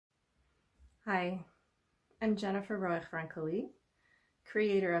Hi, I'm Jennifer Roig-Francoli,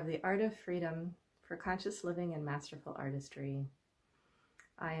 creator of The Art of Freedom for Conscious Living and Masterful Artistry.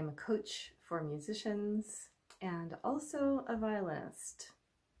 I am a coach for musicians and also a violinist.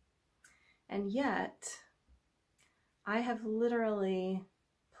 And yet, I have literally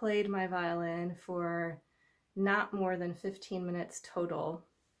played my violin for not more than 15 minutes total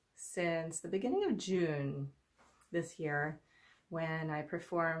since the beginning of June this year, when I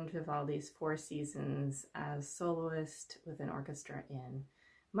performed Vivaldi's Four Seasons as soloist with an orchestra in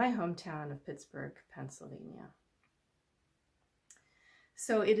my hometown of Pittsburgh, Pennsylvania.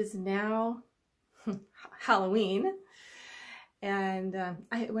 So it is now Halloween, and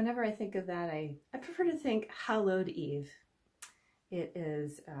whenever I think of that, I prefer to think Hallowed Eve. It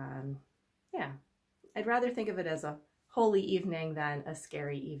is, I'd rather think of it as a holy evening than a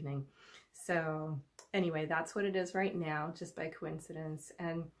scary evening. So anyway, that's what it is right now, just by coincidence.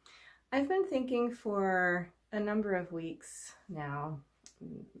 And I've been thinking for a number of weeks now,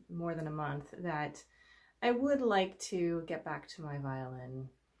 more than a month, that I would like to get back to my violin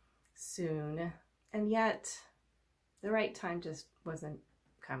soon. And yet the right time just wasn't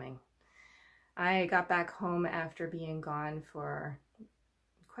coming. I got back home after being gone for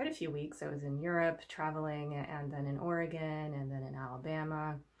quite a few weeks. I was in Europe traveling, and then in Oregon, and then in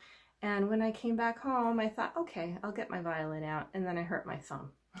Alabama. And when I came back home, I thought, okay, I'll get my violin out, and then I hurt my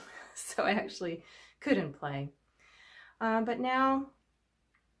thumb. So I actually couldn't play. But now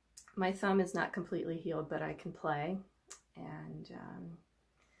my thumb is not completely healed, but I can play.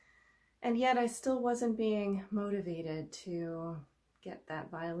 And yet I still wasn't being motivated to get that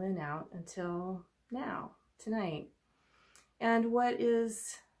violin out until now, tonight. And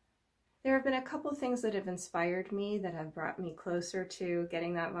there have been a couple things that have inspired me, that have brought me closer to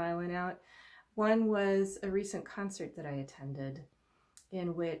getting that violin out. One was a recent concert that I attended,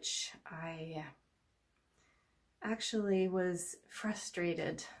 in which I actually was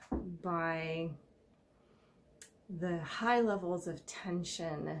frustrated by the high levels of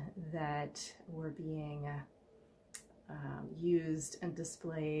tension that were being used and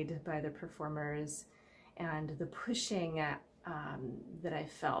displayed by the performers, and the pushing that I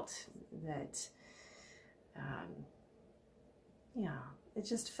felt, that, it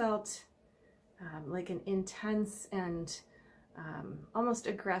just felt like an intense and almost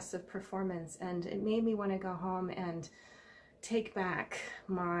aggressive performance. And it made me want to go home and take back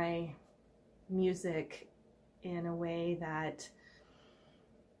my music in a way that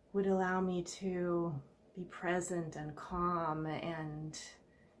would allow me to be present and calm and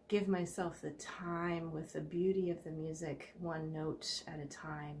give myself the time with the beauty of the music, one note at a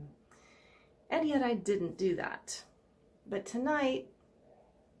time. And yet I didn't do that. But tonight,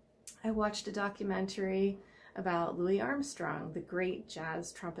 I watched a documentary about Louis Armstrong, the great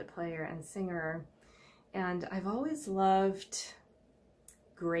jazz trumpet player and singer. And I've always loved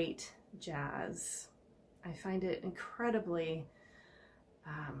great jazz. I find it incredibly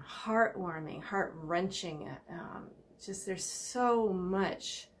heartwarming, heart-wrenching. Just there's so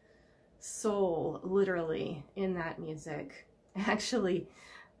much soul, literally, in that music. I actually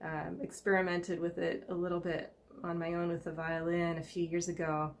experimented with it a little bit on my own with the violin a few years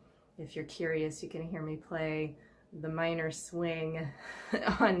ago. If you're curious, you can hear me play the minor swing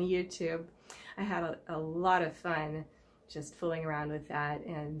on YouTube. I had a lot of fun just fooling around with that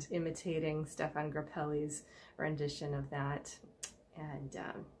and imitating Stefan Grappelli's rendition of that. And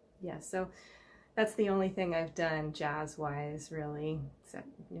yeah, so that's the only thing I've done jazz-wise, really, except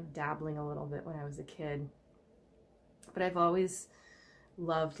dabbling a little bit when I was a kid. But I've always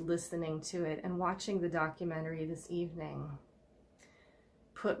loved listening to it, and watching the documentary this evening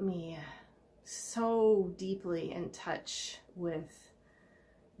put me so deeply in touch with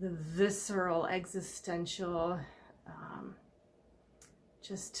the visceral, existential,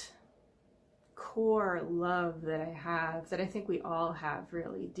 just core love that I have, that I think we all have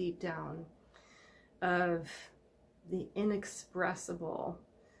really deep down, of the inexpressible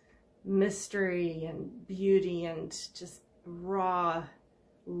mystery and beauty and just raw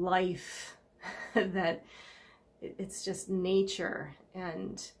life that it's just nature.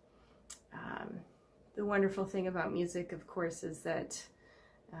 And the wonderful thing about music, of course, is that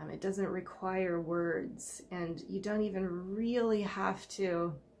it doesn't require words, and you don't even really have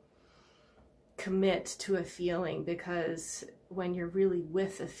to commit to a feeling, because when you're really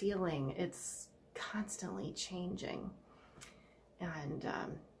with a feeling, it's constantly changing. And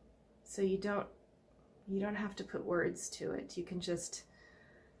so you don't have to put words to it. You can just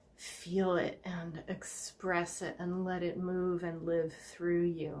feel it and express it and let it move and live through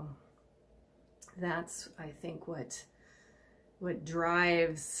you. That's, I think, what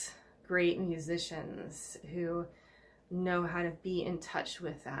drives great musicians who know how to be in touch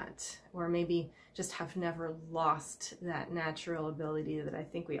with that, or maybe just have never lost that natural ability that I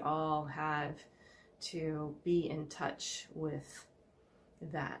think we all have to be in touch with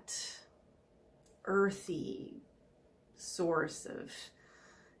that earthy source of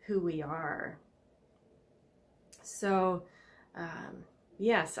who we are. So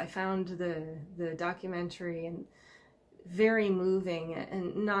yes, I found the documentary and very moving,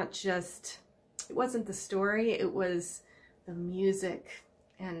 and not just, it wasn't the story, it was the music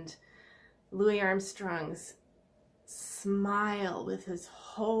and Louis Armstrong's smile with his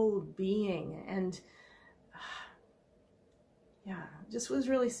whole being, and yeah, just was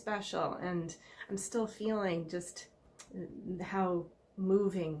really special. And I'm still feeling just how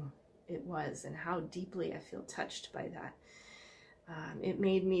moving it was and how deeply I feel touched by that. It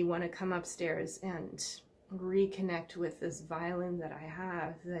made me want to come upstairs and reconnect with this violin that I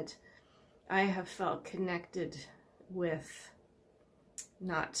have, that I have felt connected with.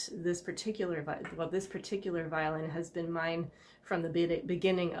 Not this particular violin, well, this particular violin has been mine from the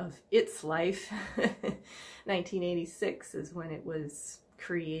beginning of its life. 1986 is when it was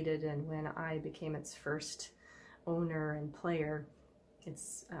created and when I became its first owner and player.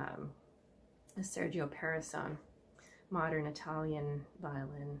 It's a Sergio Parison modern Italian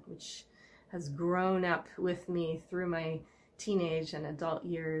violin, which has grown up with me through my teenage and adult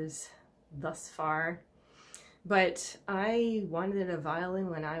years thus far. But I wanted a violin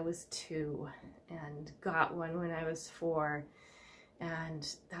when I was 2 and got one when I was 4. And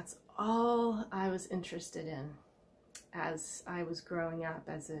that's all I was interested in as I was growing up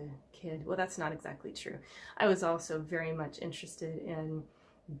as a kid. Well, that's not exactly true. I was also very much interested in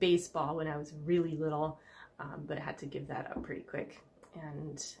baseball when I was really little, but I had to give that up pretty quick.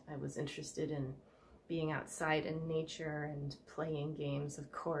 And I was interested in being outside in nature and playing games, of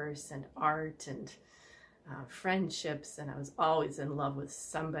course, and art and friendships, and I was always in love with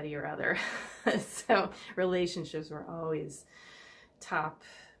somebody or other. So relationships were always top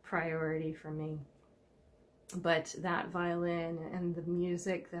priority for me. But that violin and the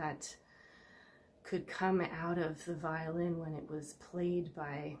music that could come out of the violin when it was played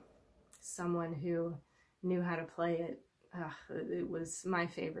by someone who knew how to play it, it was my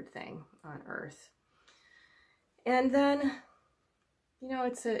favorite thing on earth. And then, you know,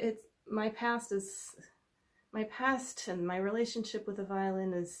 it's my past and my relationship with the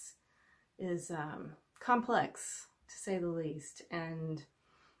violin is complex, to say the least. And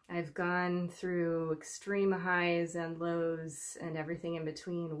I've gone through extreme highs and lows and everything in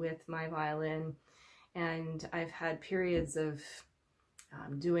between with my violin. And I've had periods of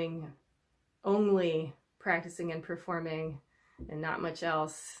doing only practicing and performing and not much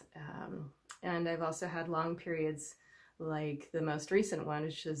else. And I've also had long periods like the most recent one,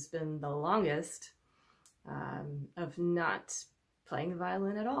 which has been the longest, of not playing the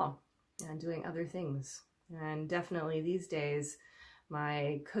violin at all and doing other things. And definitely these days,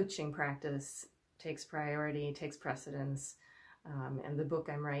 my coaching practice takes priority, takes precedence, and the book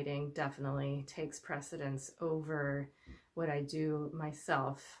I'm writing definitely takes precedence over what I do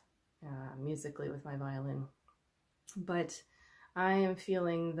myself musically with my violin. But I am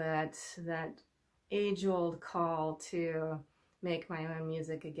feeling that age-old call to make my own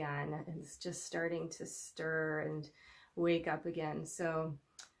music again is just starting to stir and wake up again. So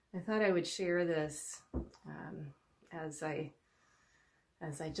I thought I would share this as I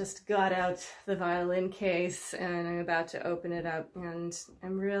just got out the violin case and I'm about to open it up, and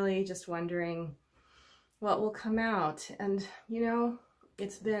I'm really just wondering what will come out. And you know,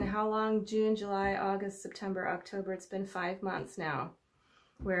 it's been how long? June, July, August, September, October. It's been 5 months now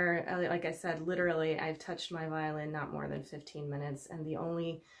where, like I said, literally I've touched my violin not more than 15 minutes. And the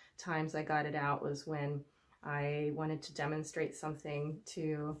only times I got it out was when I wanted to demonstrate something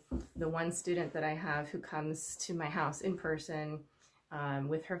to the one student that I have who comes to my house in person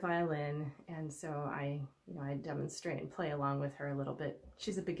with her violin. And so I demonstrate and play along with her a little bit.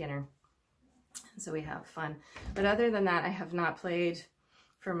 She's a beginner, so we have fun. But other than that, I have not played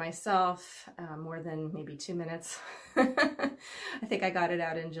for myself more than maybe 2 minutes. I think I got it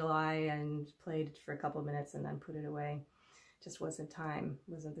out in July and played for a couple of minutes and then put it away. Just wasn't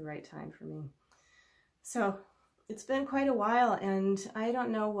the right time for me. So it's been quite a while, and I don't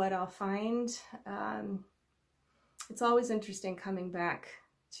know what I'll find. It's always interesting coming back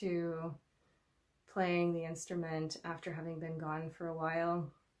to playing the instrument after having been gone for a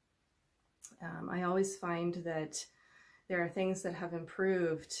while. I always find that there are things that have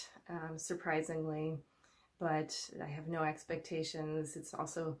improved, surprisingly, but I have no expectations. It's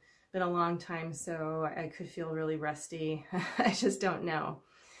also been a long time, so I could feel really rusty. I just don't know.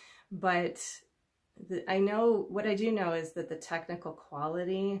 but I know, what I do know is that the technical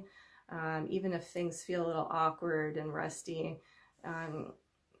quality, even if things feel a little awkward and rusty,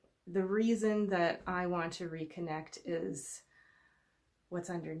 the reason that I want to reconnect is what's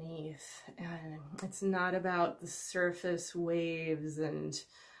underneath. And it's not about the surface waves and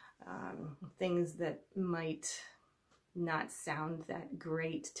things that might not sound that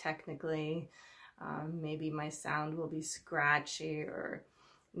great technically. Maybe my sound will be scratchy, or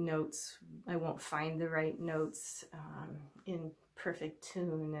notes, I won't find the right notes in perfect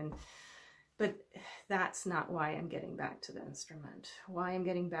tune. But that's not why I'm getting back to the instrument. Why I'm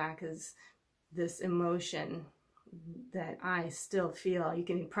getting back is this emotion that I still feel. You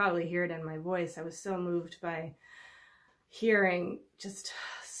can probably hear it in my voice. I was so moved by hearing just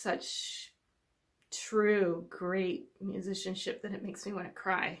such true, great musicianship that it makes me want to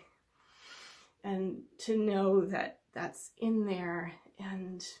cry. And to know that that's in there,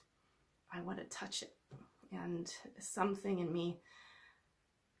 and I want to touch it, and something in me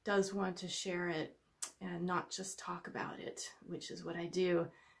does want to share it and not just talk about it, which is what I do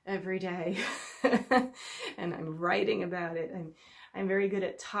every day. And I'm writing about it. I'm very good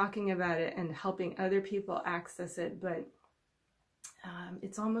at talking about it and helping other people access it, but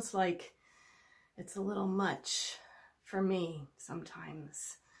it's almost like it's a little much for me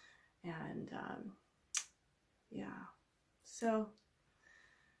sometimes. And yeah, so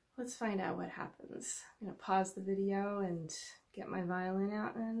let's find out what happens. I'm gonna pause the video and get my violin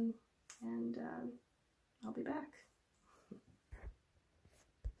out, and I'll be back.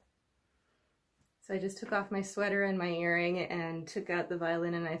 So I just took off my sweater and my earring and took out the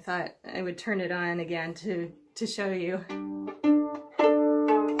violin, and I thought I would turn it on again to show you.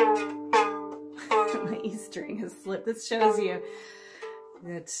 My E string has slipped. This shows you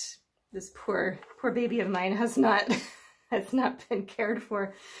that this poor baby of mine has not been cared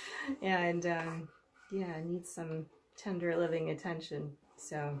for, and yeah, needs some tender loving attention.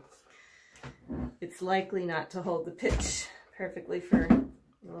 So it's likely not to hold the pitch perfectly for a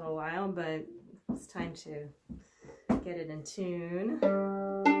little while, but it's time to get it in tune.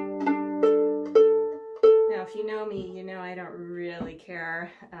 Now, if you know me, you know I don't really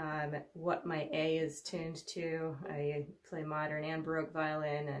care what my A is tuned to. I play modern and Baroque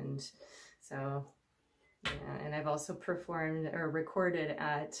violin, and so, yeah, and I've also performed or recorded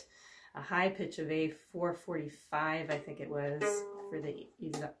at a high pitch of A 445, I think it was, for the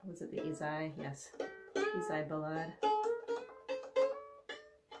was it the Izai? Yes, Izai Ballade.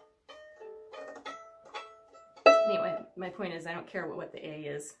 Anyway, my point is I don't care what the A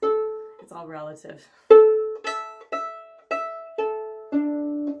is. It's all relative.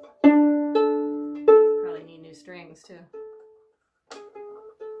 Probably need new strings too.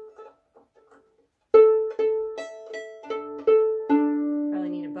 Probably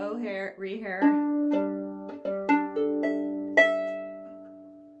need a bow hair, rehair.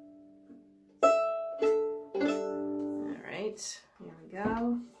 All right, here we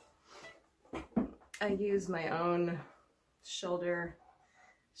go. I use my own shoulder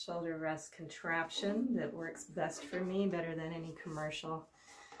rest contraption that works best for me, better than any commercial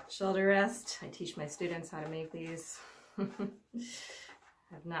shoulder rest. I teach my students how to make these.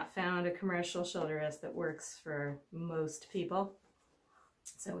 I've not found a commercial shoulder rest that works for most people,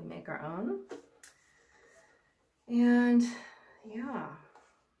 so we make our own. And yeah,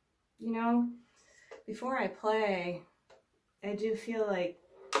 you know, before I play, I do feel like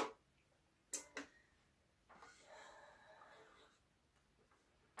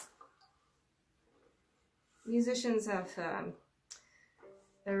musicians have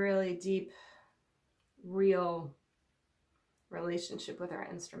a really deep, real relationship with our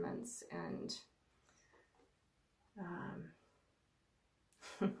instruments, and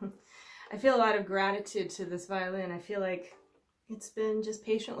I feel a lot of gratitude to this violin. I feel like it's been just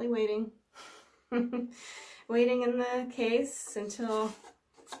patiently waiting, waiting in the case until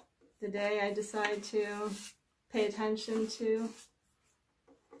the day I decide to pay attention to.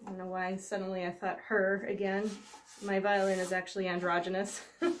 I don't know why suddenly I thought her again. My violin is actually androgynous,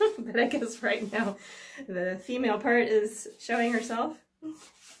 but I guess right now the female part is showing herself.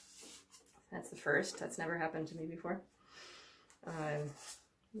 That's the first. That's never happened to me before.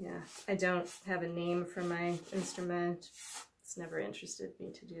 Yeah, I don't have a name for my instrument. It's never interested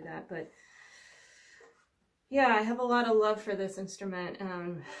me to do that, but yeah, I have a lot of love for this instrument.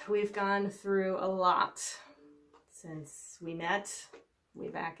 We've gone through a lot since we met way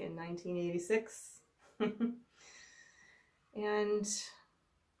back in 1986. And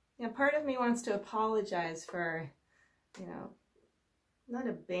yeah, part of me wants to apologize for, you know, not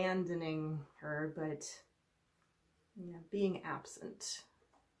abandoning her, but, you know, being absent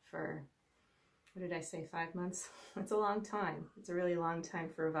for, what did I say, 5 months? It's a long time. It's a really long time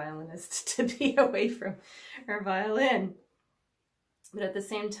for a violinist to be away from her violin. But at the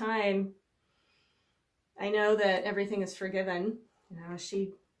same time, I know that everything is forgiven. You know,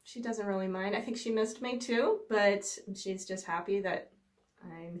 she doesn't really mind. I think she missed me too, but she's just happy that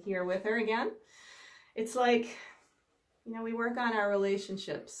I'm here with her again. It's like, you know, we work on our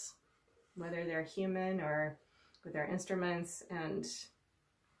relationships, whether they're human or with our instruments, and,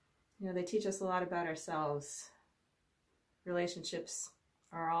 you know, they teach us a lot about ourselves. Relationships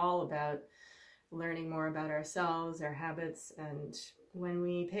are all about learning more about ourselves, our habits, and when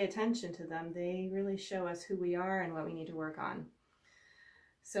we pay attention to them, they really show us who we are and what we need to work on.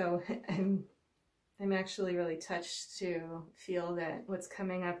 So I'm actually really touched to feel that what's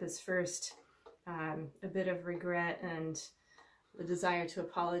coming up is first a bit of regret and the desire to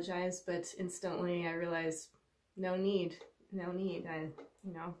apologize, but instantly I realize no need. You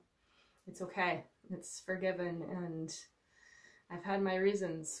know, it's okay. It's forgiven, and I've had my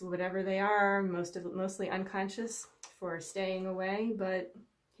reasons, whatever they are, mostly unconscious, for staying away, but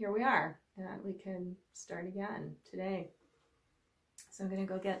here we are, and we can start again today. So I'm gonna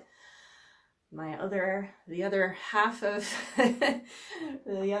go get the other half of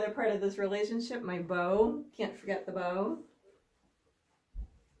the other part of this relationship, my bow. Can't forget the bow.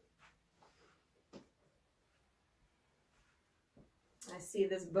 I see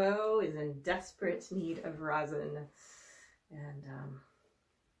this bow is in desperate need of rosin, and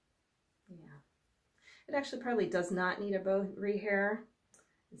yeah, it actually probably does not need a bow rehair.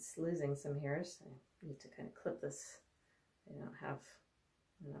 It's losing some hairs. I need to kind of clip this. I don't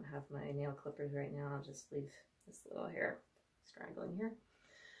have my nail clippers right now. I'll just leave this little hair straggling here.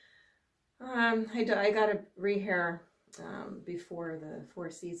 I got a rehair before the 4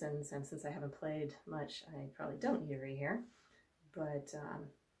 seasons, and since I haven't played much, I probably don't need a rehair. But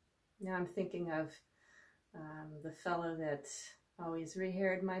now I'm thinking of the fellow that always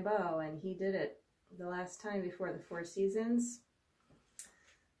rehaired my bow, and he did it the last time before the 4 seasons.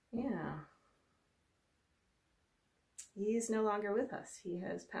 Yeah. He's no longer with us. He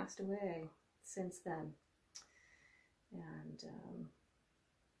has passed away since then. And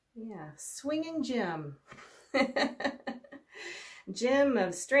yeah, Swinging Jim. Jim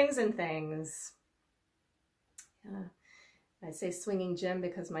of Strings and Things. Yeah. I say Swinging Jim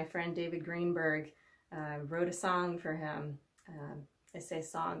because my friend David Greenberg wrote a song for him. I say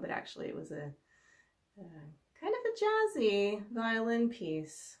song, but actually it was a kind of a jazzy violin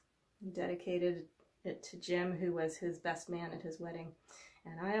piece. He dedicated it to Jim, who was his best man at his wedding.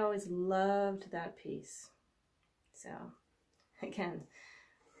 And I always loved that piece. So, again,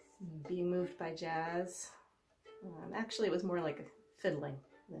 being moved by jazz. Actually, it was more like fiddling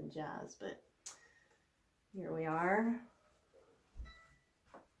than jazz, but here we are.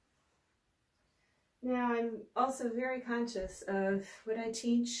 Now, I'm also very conscious of what I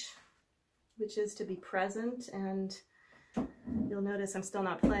teach, which is to be present, and you'll notice I'm still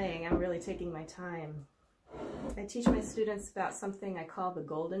not playing. I'm really taking my time. I teach my students about something I call the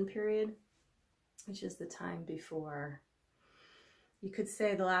golden period, which is the time before. You could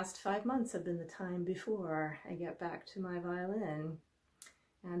say the last 5 months have been the time before I get back to my violin.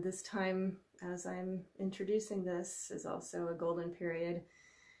 And this time, as I'm introducing this, is also a golden period.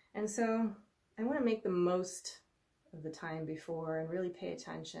 And so I want to make the most of the time before and really pay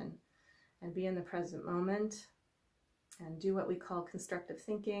attention and be in the present moment and do what we call constructive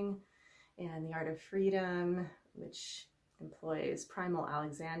thinking and the art of freedom, which employs Primal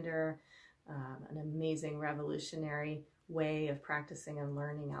Alexander, an amazing revolutionary way of practicing and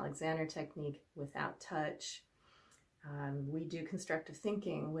learning Alexander technique without touch. We do constructive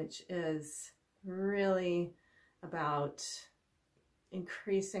thinking, which is really about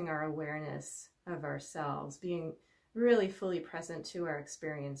increasing our awareness of ourselves, being really fully present to our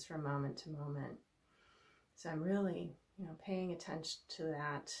experience from moment to moment. So I'm really, paying attention to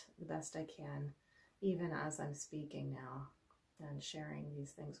that the best I can, even as I'm speaking now and sharing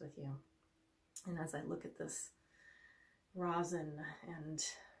these things with you. And as I look at this rosin, and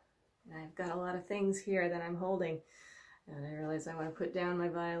I've got a lot of things here that I'm holding, and I realize I want to put down my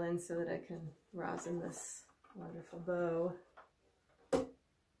violin so that I can rosin this wonderful bow.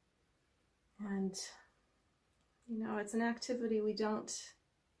 And, it's an activity we don't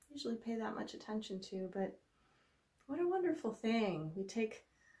usually pay that much attention to, but what a wonderful thing. We take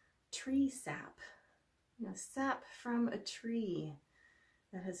tree sap, sap from a tree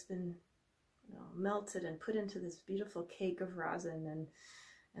that has been melted and put into this beautiful cake of rosin,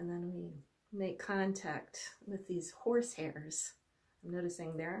 and then we make contact with these horse hairs. I'm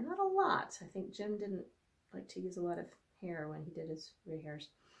noticing there are not a lot. I think Jim didn't like to use a lot of hair when he did his rehairs.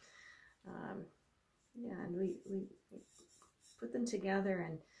 Yeah, and we put them together,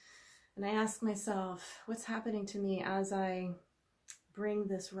 and I ask myself, what's happening to me as I bring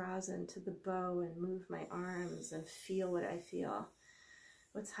this rosin to the bow and move my arms and feel what I feel?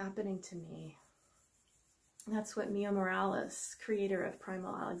 What's happening to me? That's what Mia Morales, creator of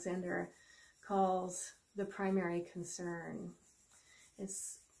Primal Alexander, calls the primary concern.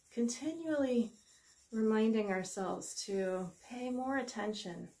 It's continually reminding ourselves to pay more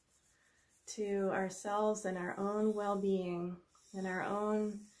attention to ourselves and our own well-being and our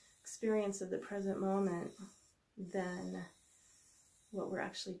own experience of the present moment than what we're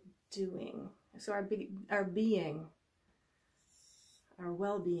actually doing. So our being, our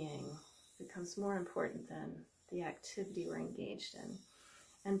well-being becomes more important than the activity we're engaged in.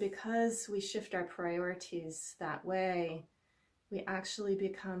 And because we shift our priorities that way, we actually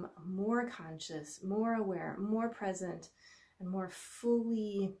become more conscious, more aware, more present, and more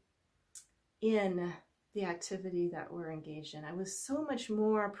fully in the activity that we're engaged in. I was so much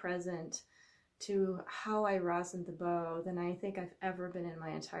more present to how I rosined the bow than I think I've ever been in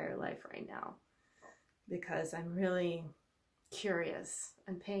my entire life right now, because I'm really curious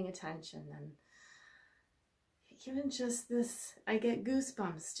and paying attention. And even just this, I get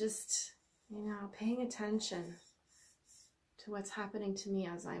goosebumps just, paying attention to what's happening to me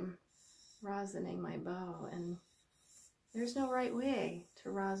as I'm rosining my bow. And there's no right way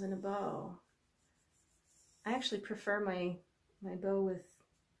to rosin a bow. I actually prefer my bow with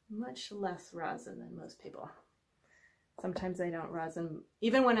much less rosin than most people. Sometimes I don't rosin.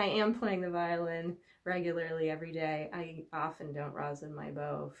 Even when I am playing the violin regularly every day, I often don't rosin my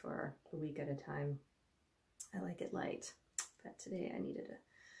bow for a week at a time. I like it light, but today I needed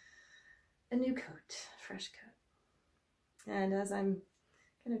a new coat, fresh coat. And as I'm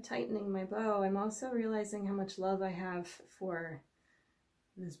kind of tightening my bow, I'm also realizing how much love I have for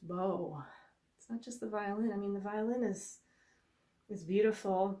this bow. It's not just the violin. I mean, the violin is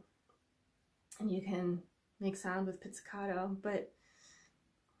beautiful, and you can make sound with pizzicato, but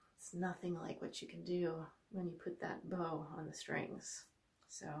it's nothing like what you can do when you put that bow on the strings.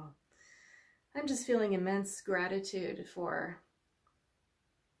 So I'm just feeling immense gratitude for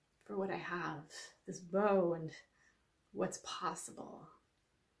what I have, this bow, and what's possible,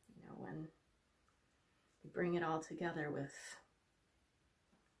 when you bring it all together with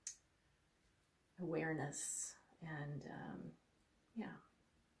awareness. And yeah.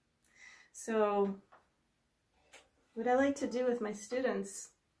 So what I like to do with my students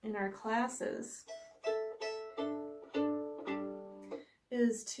in our classes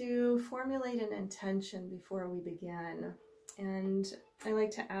is to formulate an intention before we begin. And I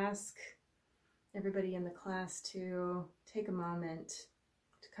like to ask everybody in the class to take a moment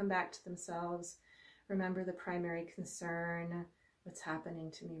to come back to themselves, remember the primary concern, what's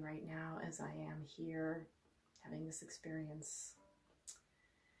happening to me right now as I am here having this experience.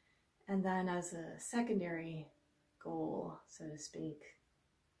 And then as a secondary goal, so to speak,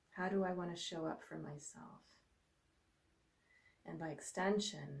 how do I want to show up for myself? And by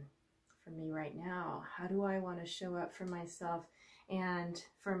extension, for me right now, how do I want to show up for myself and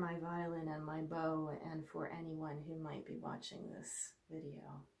for my violin and my bow and for anyone who might be watching this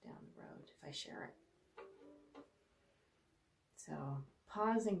video down the road if I share it? So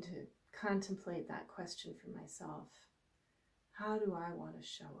pausing to contemplate that question for myself. How do I want to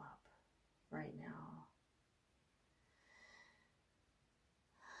show up right now?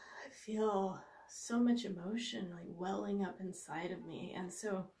 I feel so much emotion like welling up inside of me, and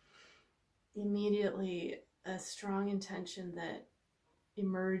so immediately a strong intention that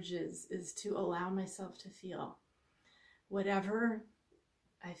emerges is to allow myself to feel whatever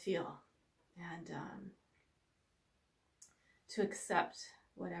I feel, and to accept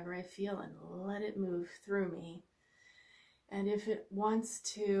whatever I feel and let it move through me. And if it wants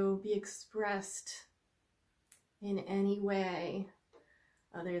to be expressed in any way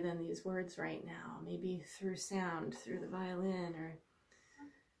other than these words right now, maybe through sound, through the violin, or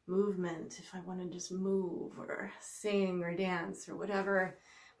movement, if I want to just move or sing or dance or whatever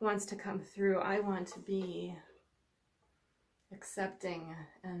wants to come through, I want to be accepting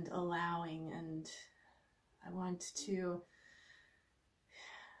and allowing, and I want to,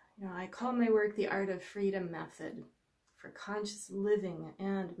 I call my work the Art of Freedom method for conscious living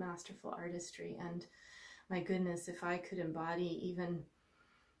and masterful artistry. And my goodness, if I could embody even,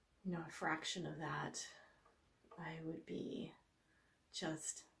 a fraction of that, I would be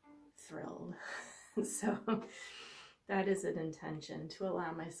just thrilled. So that is an intention, to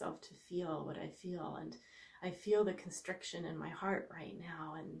allow myself to feel what I feel. And I feel the constriction in my heart right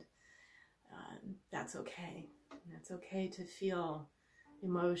now, and that's okay. It's okay to feel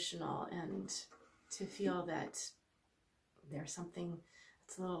emotional, and to feel that there's something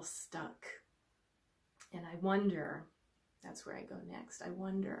that's a little stuck. And I wonder, that's where I go next, I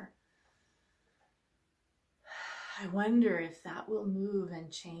wonder if that will move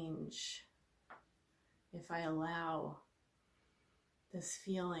and change if I allow this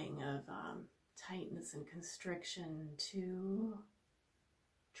feeling of tightness and constriction to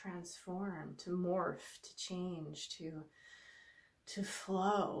transform, to morph, to change, to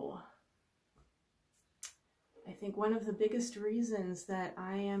flow. I think one of the biggest reasons that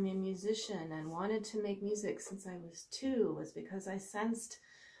I am a musician and wanted to make music since I was 2 was because I sensed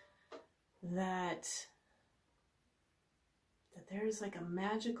that there's like a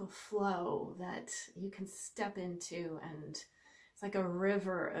magical flow that you can step into, and it's like a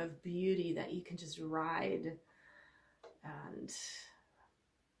river of beauty that you can just ride. And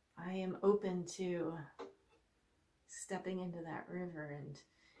I am open to stepping into that river and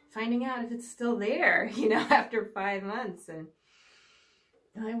finding out if it's still there, you know, after 5 months. And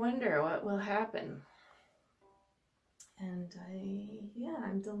I wonder what will happen. And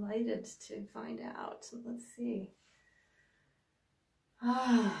I'm delighted to find out. Let's see.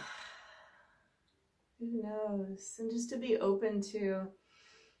 Who knows? And just to be open to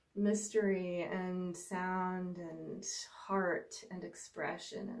mystery and sound and heart and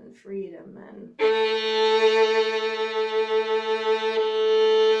expression and freedom and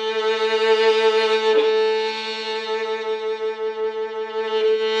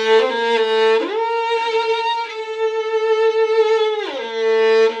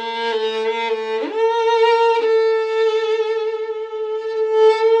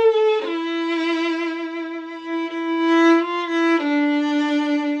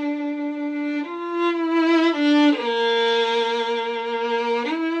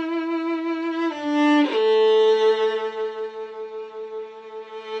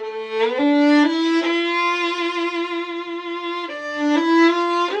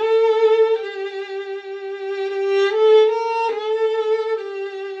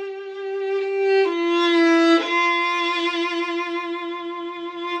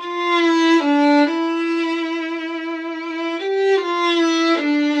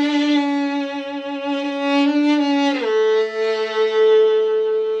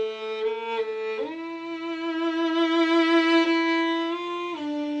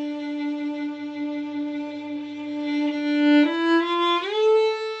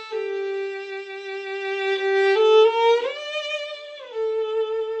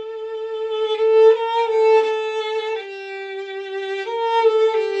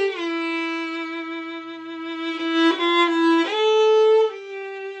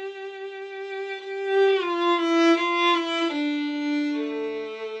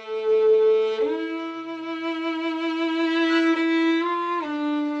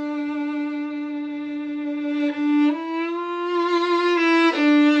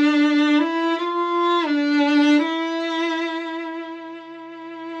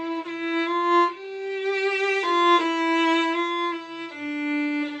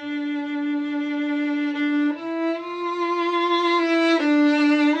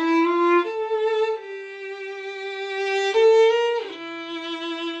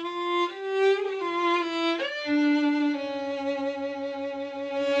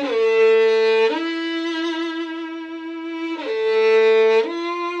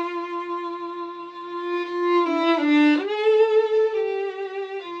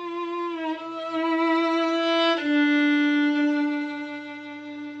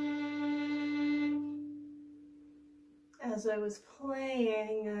as I was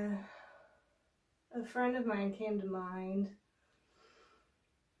playing, a friend of mine came to mind,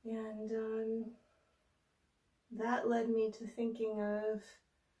 and that led me to thinking of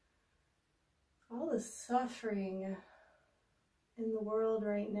all the suffering in the world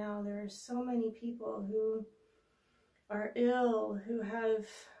right now. There are so many people who are ill, who have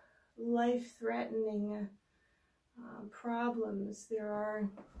life-threatening problems. There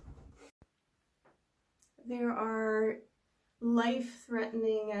are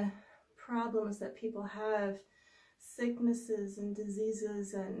life-threatening problems that people have, sicknesses and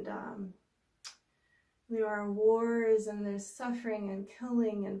diseases, and there are wars, and there's suffering and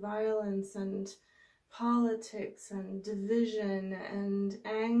killing and violence and politics and division and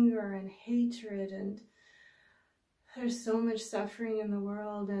anger and hatred, and there's so much suffering in the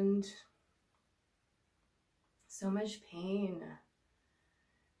world and so much pain.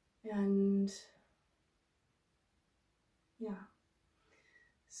 And yeah,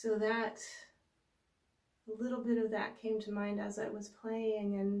 so that, a little bit of that came to mind as I was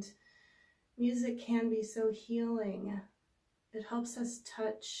playing. And music can be so healing it helps us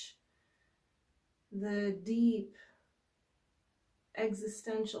touch the deep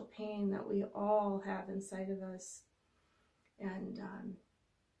existential pain that we all have inside of us. And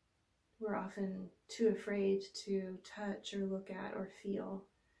we're often too afraid to touch or look at or feel.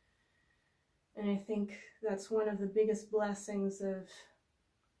 And I think that's one of the biggest blessings of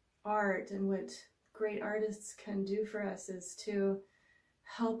art, and what great artists can do for us is to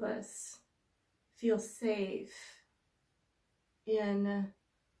help us feel safe in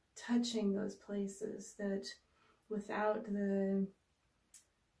touching those places that without the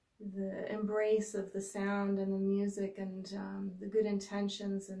embrace of the sound and the music and the good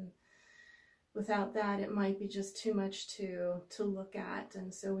intentions, and without that it might be just too much to look at,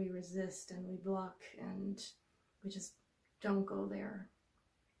 and so we resist and we block and we just don't go there.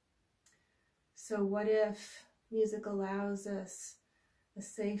 So what if music allows us a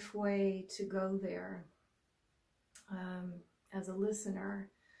safe way to go there as a listener,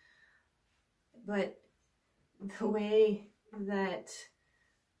 but the way that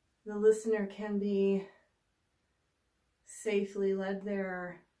the listener can be safely led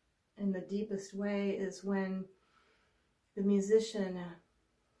there in the deepest way is when the musician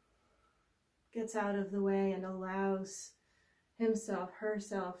gets out of the way and allows himself,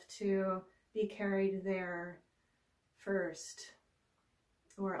 herself to be carried there first,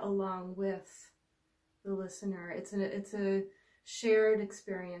 or along with the listener. It's a shared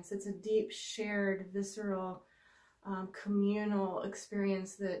experience. It's a deep, shared, visceral, communal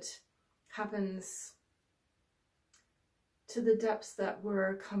experience that happens to the depths that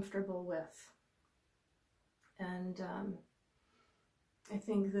we're comfortable with. And I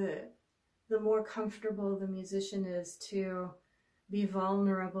think that the more comfortable the musician is to be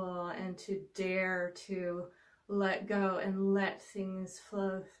vulnerable and to dare to let go and let things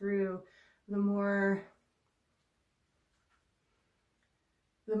flow through, the more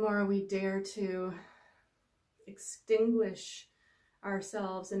we dare to extinguish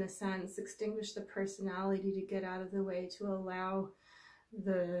ourselves, in a sense, extinguish the personality, to get out of the way, to allow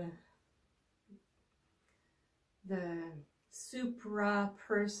the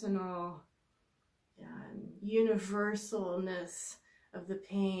supra-personal universalness of the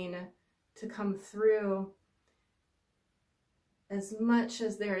pain to come through. As much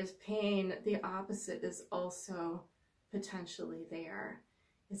as there is pain, the opposite is also potentially there.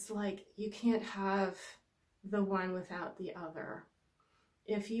 It's like you can't have the one without the other.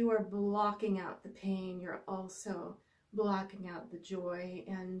 If you are blocking out the pain, you're also blocking out the joy,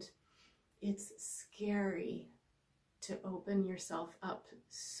 and it's scary to open yourself up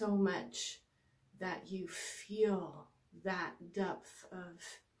so much that you feel that depth of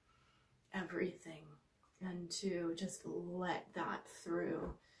everything, and to just let that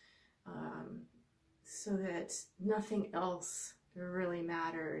through, so that nothing else really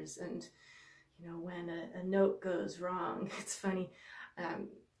matters. And you know, when a note goes wrong, it's funny,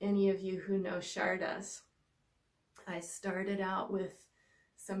 any of you who know Stardust, I started out with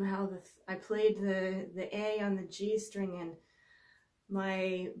somehow I played the A on the G string, and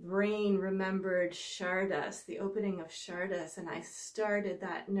my brain remembered Stardust, the opening of Stardust, and I started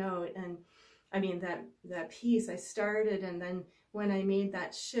that note, and I mean that piece I started, and then when I made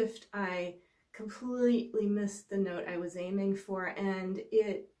that shift, I completely missed the note I was aiming for, and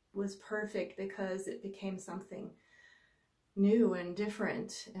it was perfect because it became something new and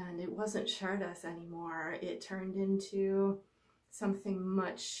different, and it wasn't Stardust anymore. It turned into something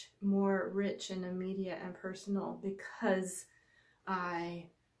much more rich and immediate and personal because I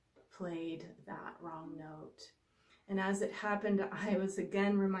played that wrong note. And as it happened, I was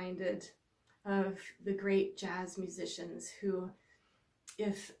again reminded of the great jazz musicians who,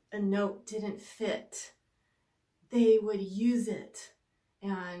 if a note didn't fit, they would use it,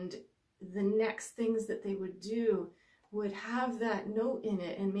 and the next things that they would do would have that note in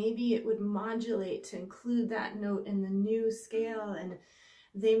it, and maybe it would modulate to include that note in the new scale, and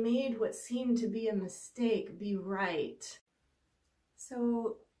they made what seemed to be a mistake be right.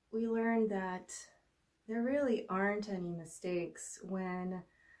 So we learned that there really aren't any mistakes when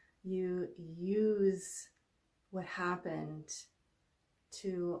you use what happened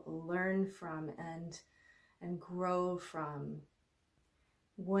to learn from and grow from.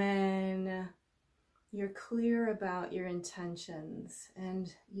 When you're clear about your intentions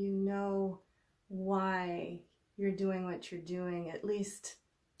and you know why you're doing what you're doing, at least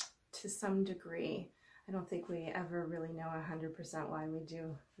to some degree. I don't think we ever really know 100% why we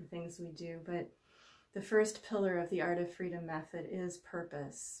do the things we do, but the first pillar of the Art of Freedom method is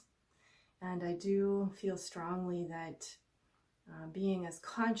purpose. And I do feel strongly that being as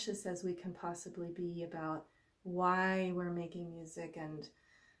conscious as we can possibly be about why we're making music. And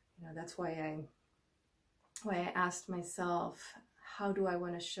that's why I asked myself, how do I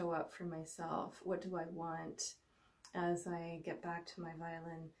want to show up for myself? What do I want as I get back to my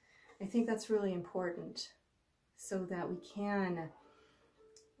violin? I think that's really important, so that we can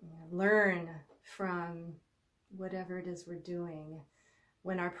learn from whatever it is we're doing.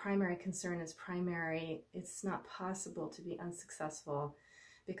 When our primary concern is primary, it's not possible to be unsuccessful,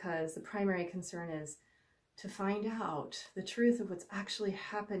 because the primary concern is to find out the truth of what's actually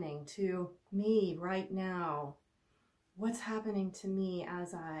happening to me right now. What's happening to me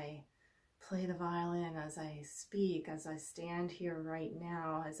as I play the violin, as I speak, as I stand here right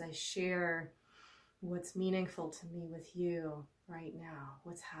now, as I share what's meaningful to me with you right now,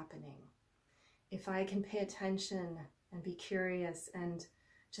 what's happening. If I can pay attention and be curious and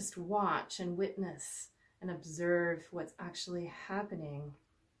just watch and witness and observe what's actually happening,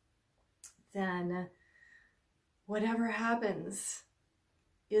 then whatever happens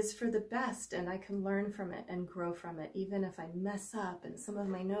is for the best, and I can learn from it and grow from it, even if I mess up and some of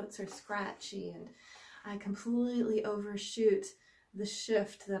my notes are scratchy and I completely overshoot the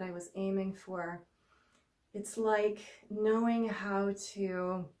shift that I was aiming for. It's like knowing how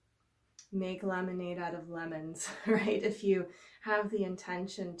to make lemonade out of lemons, right? If you have the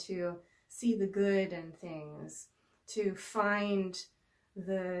intention to see the good in things, to find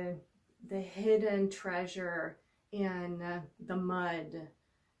the hidden treasure in the mud,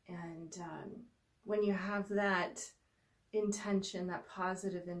 and when you have that intention, that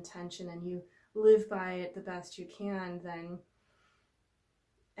positive intention, and you live by it the best you can, then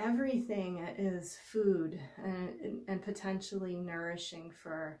everything is food and potentially nourishing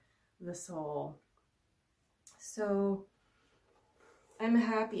for the soul. So I'm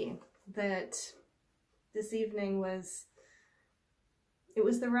happy that this evening was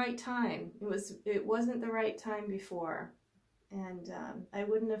the right time. It wasn't the right time before, and I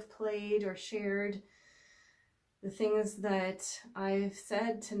wouldn't have played or shared the things that I've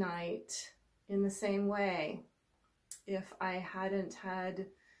said tonight in the same way if I hadn't had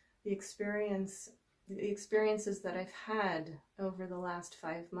the experiences that I've had over the last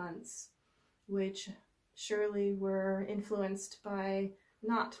 5 months, which surely were influenced by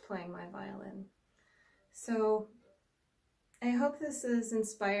not playing my violin. So I hope this is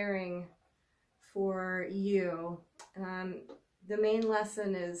inspiring for you. The main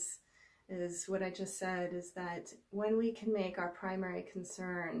lesson is what I just said, is that when we can make our primary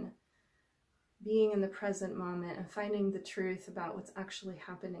concern being in the present moment and finding the truth about what's actually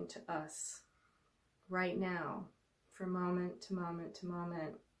happening to us right now, from moment to moment to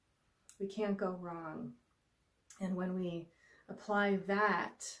moment, we can't go wrong. And when we apply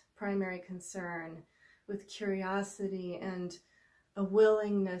that primary concern with curiosity and a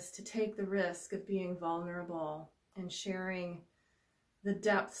willingness to take the risk of being vulnerable and sharing the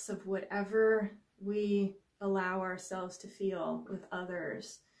depths of whatever we allow ourselves to feel with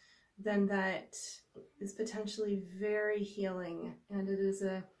others, then that is potentially very healing, and it is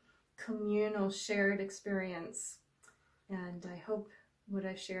a communal shared experience. And I hope what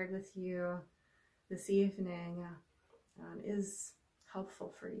I shared with you this evening is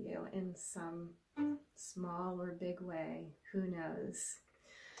helpful for you in some small or big way, who knows.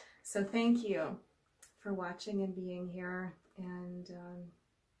 So thank you for watching and being here, and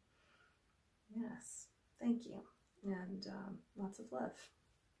yes, thank you, and lots of love.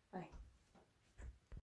 Bye.